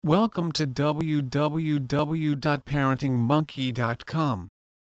Welcome to www.parentingmonkey.com.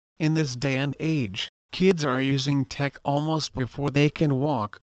 In this day and age, kids are using tech almost before they can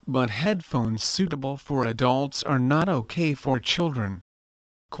walk, but headphones suitable for adults are not okay for children.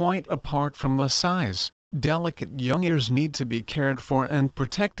 Quite apart from the size, delicate young ears need to be cared for and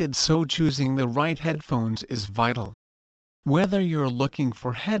protected, so choosing the right headphones is vital. Whether you're looking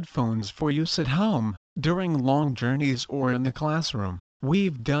for headphones for use at home, during long journeys or in the classroom,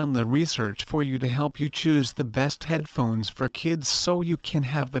 we've done the research for you to help you choose the best headphones for kids so you can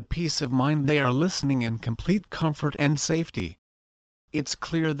have the peace of mind they are listening in complete comfort and safety. It's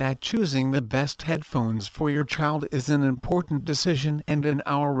clear that choosing the best headphones for your child is an important decision, and in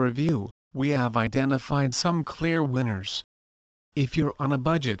our review, we have identified some clear winners. If you're on a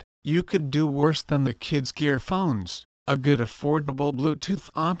budget, you could do worse than the kids' gear phones. A good affordable Bluetooth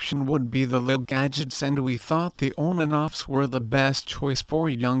option would be the LID Gadgets, and we thought the On-and-Offs were the best choice for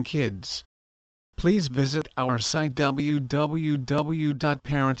young kids. Please visit our site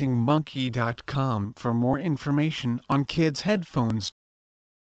www.parentingmonkey.com for more information on kids' headphones.